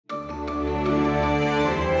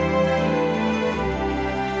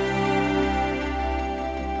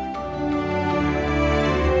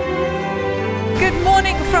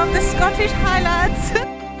Scottish Highlands.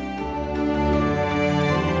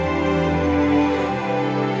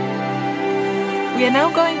 We are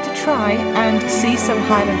now going to try and see some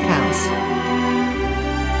Highland cows.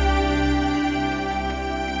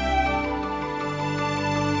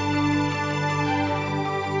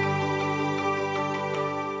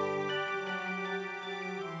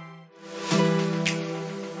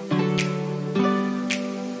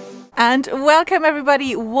 And welcome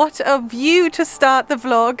everybody, what a view to start the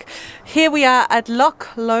vlog. Here we are at Loch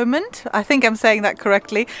Lomond, I think I'm saying that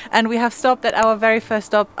correctly, and we have stopped at our very first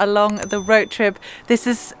stop along the road trip. This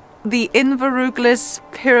is the Inveruglas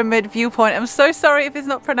Pyramid viewpoint. I'm so sorry if it's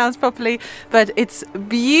not pronounced properly, but it's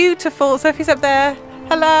beautiful. Sophie's up there,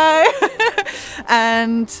 hello!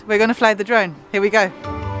 And we're gonna fly the drone, here we go.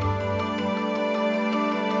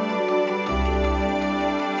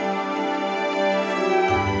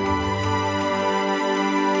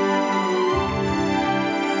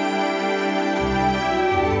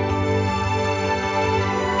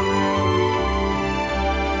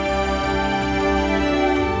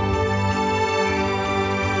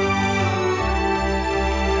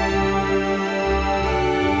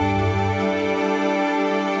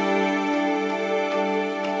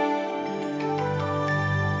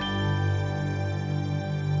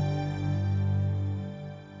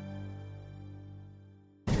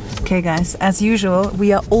 Okay guys, as usual,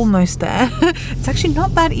 we are almost there. It's actually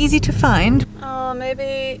not that easy to find. Oh,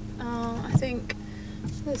 maybe, I think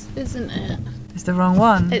this isn't it. It's the wrong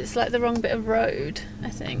one. It's like the wrong bit of road, I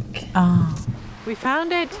think. Oh. We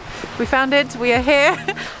found it. We found it. We are here.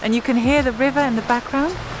 And you can hear the river in the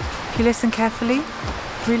background. If you listen carefully.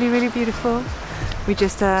 Really, really beautiful. We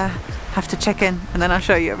just have to check in and then I'll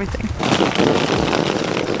show you everything.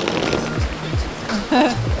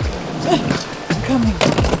 I'm coming.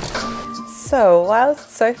 So,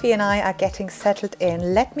 whilst Sophie and I are getting settled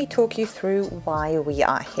in, let me talk you through why we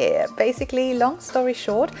are here. Basically, long story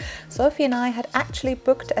short, Sophie and I had actually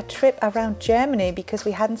booked a trip around Germany because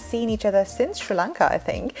we hadn't seen each other since Sri Lanka, I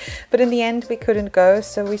think. But in the end, we couldn't go,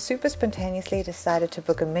 so we super spontaneously decided to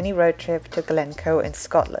book a mini road trip to Glencoe in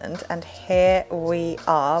Scotland. And here we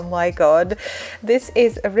are, my God. This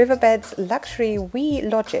is RiverBeds Luxury Wee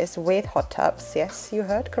Lodges with hot tubs. Yes, you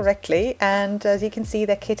heard correctly. And as you can see,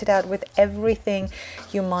 they're kitted out with everything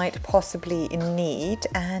you might possibly need.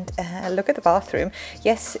 And look at the bathroom.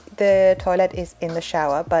 Yes, the toilet is in the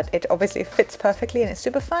shower, but it obviously fits perfectly and it's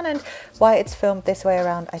super fun. And why it's filmed this way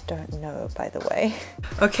around, I don't know, by the way.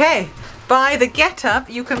 Okay, by the get-up,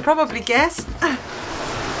 you can probably guess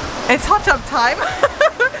it's hot tub time.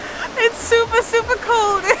 It's super, super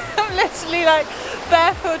cold. I'm literally like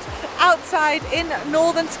barefoot outside in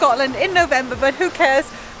northern Scotland in November, but who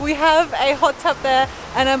cares? We have a hot tub there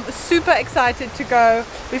and I'm super excited to go.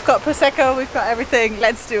 We've got Prosecco, we've got everything.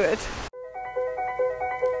 Let's do it.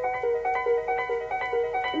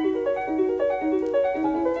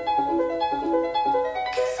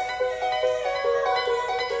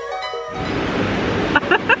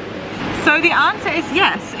 So the answer is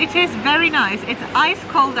yes, it is very nice. It's ice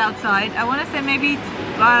cold outside. I want to say maybe,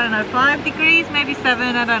 I don't know, 5 degrees, maybe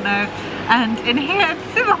 7, I don't know. And in here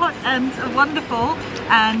it's super hot and wonderful.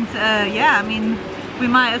 And yeah, I mean, we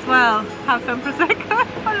might as well have some Prosecco.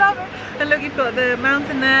 I love it. And look, you've got the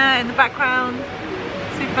mountain there in the background.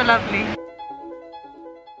 Super lovely.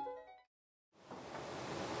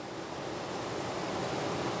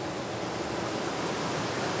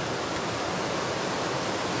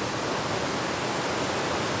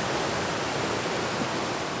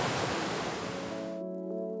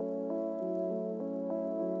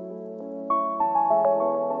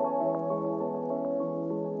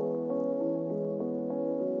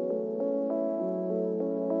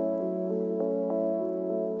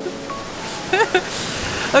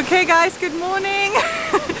 Okay guys, good morning.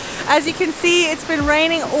 As you can see, it's been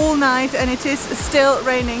raining all night and it is still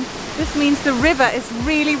raining. This means the river is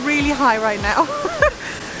really, really high right now.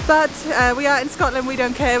 But we are in Scotland, we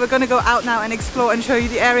don't care. We're going to go out now and explore and show you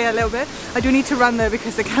the area a little bit. I do need to run though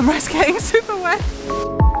because the camera is getting super wet.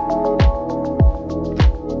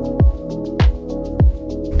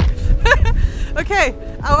 Okay,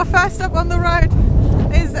 our first stop on the road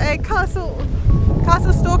is a castle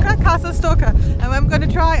stalker, and I'm going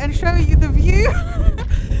to try and show you the view.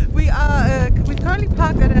 We're currently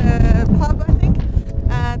parked at a pub, I think,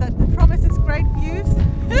 that promises great views.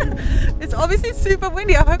 It's obviously super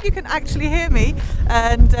windy. I hope you can actually hear me.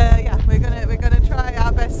 And yeah, we're gonna try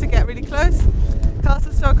our best to get really close.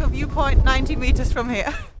 Castle Stalker viewpoint, 90 meters from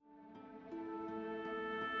here.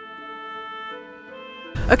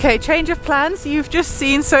 Okay, change of plans. You've just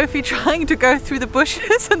seen Sophie trying to go through the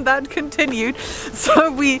bushes and that continued. So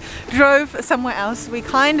we drove somewhere else. We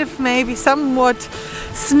kind of maybe somewhat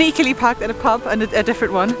sneakily parked at a pub and a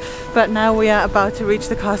different one. But now we are about to reach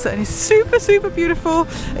the castle and it's super, super beautiful.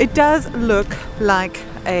 It does look like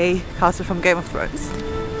a castle from Game of Thrones.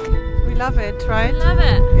 We love it, right? I love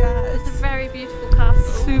it. Yeah, It's a very beautiful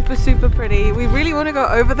castle. super, super pretty. We really want to go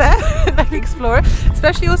over there and like explore it,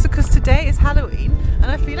 especially also because today is Halloween and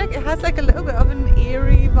I feel like it has like a little bit of an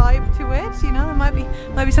eerie vibe to it, you know. There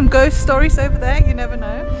might be some ghost stories over there, you never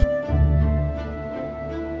know.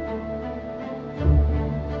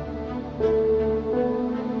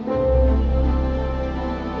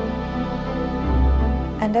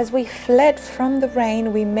 And as we fled from the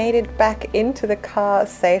rain, we made it back into the car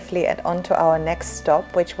safely and onto our next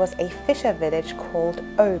stop, which was a fisher village called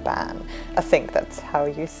Oban. I think that's how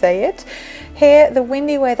you say it. Here, the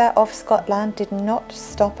windy weather of Scotland did not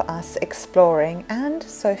stop us exploring, and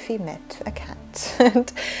Sophie met a cat.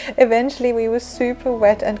 And eventually we were super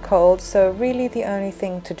wet and cold, so really the only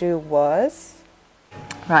thing to do was...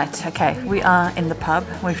 Right, okay, we are in the pub.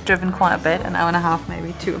 We've driven quite a bit, an hour and a half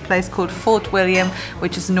maybe, to a place called Fort William,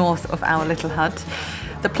 which is north of our little hut.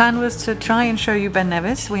 The plan was to try and show you Ben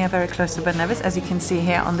Nevis. We are very close to Ben Nevis, as you can see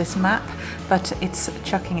here on this map, but it's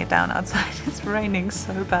chucking it down outside. It's raining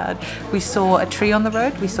so bad. We saw a tree on the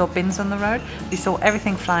road, we saw bins on the road, we saw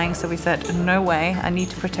everything flying, so we said, no way, I need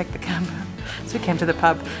to protect the camera. So we came to the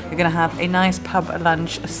pub. We're gonna have a nice pub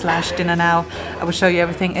lunch / dinner now. I will show you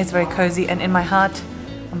everything. It's very cozy, and in my heart,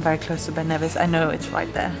 I'm very close to Ben Nevis. I know it's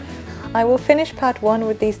right there. I will finish part 1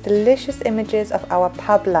 with these delicious images of our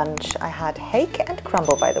pub lunch. I had hake and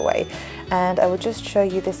crumble, by the way. And I will just show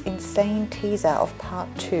you this insane teaser of part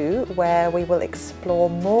 2, where we will explore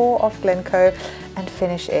more of Glencoe and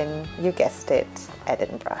finish in, you guessed it,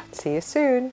 Edinburgh. See you soon.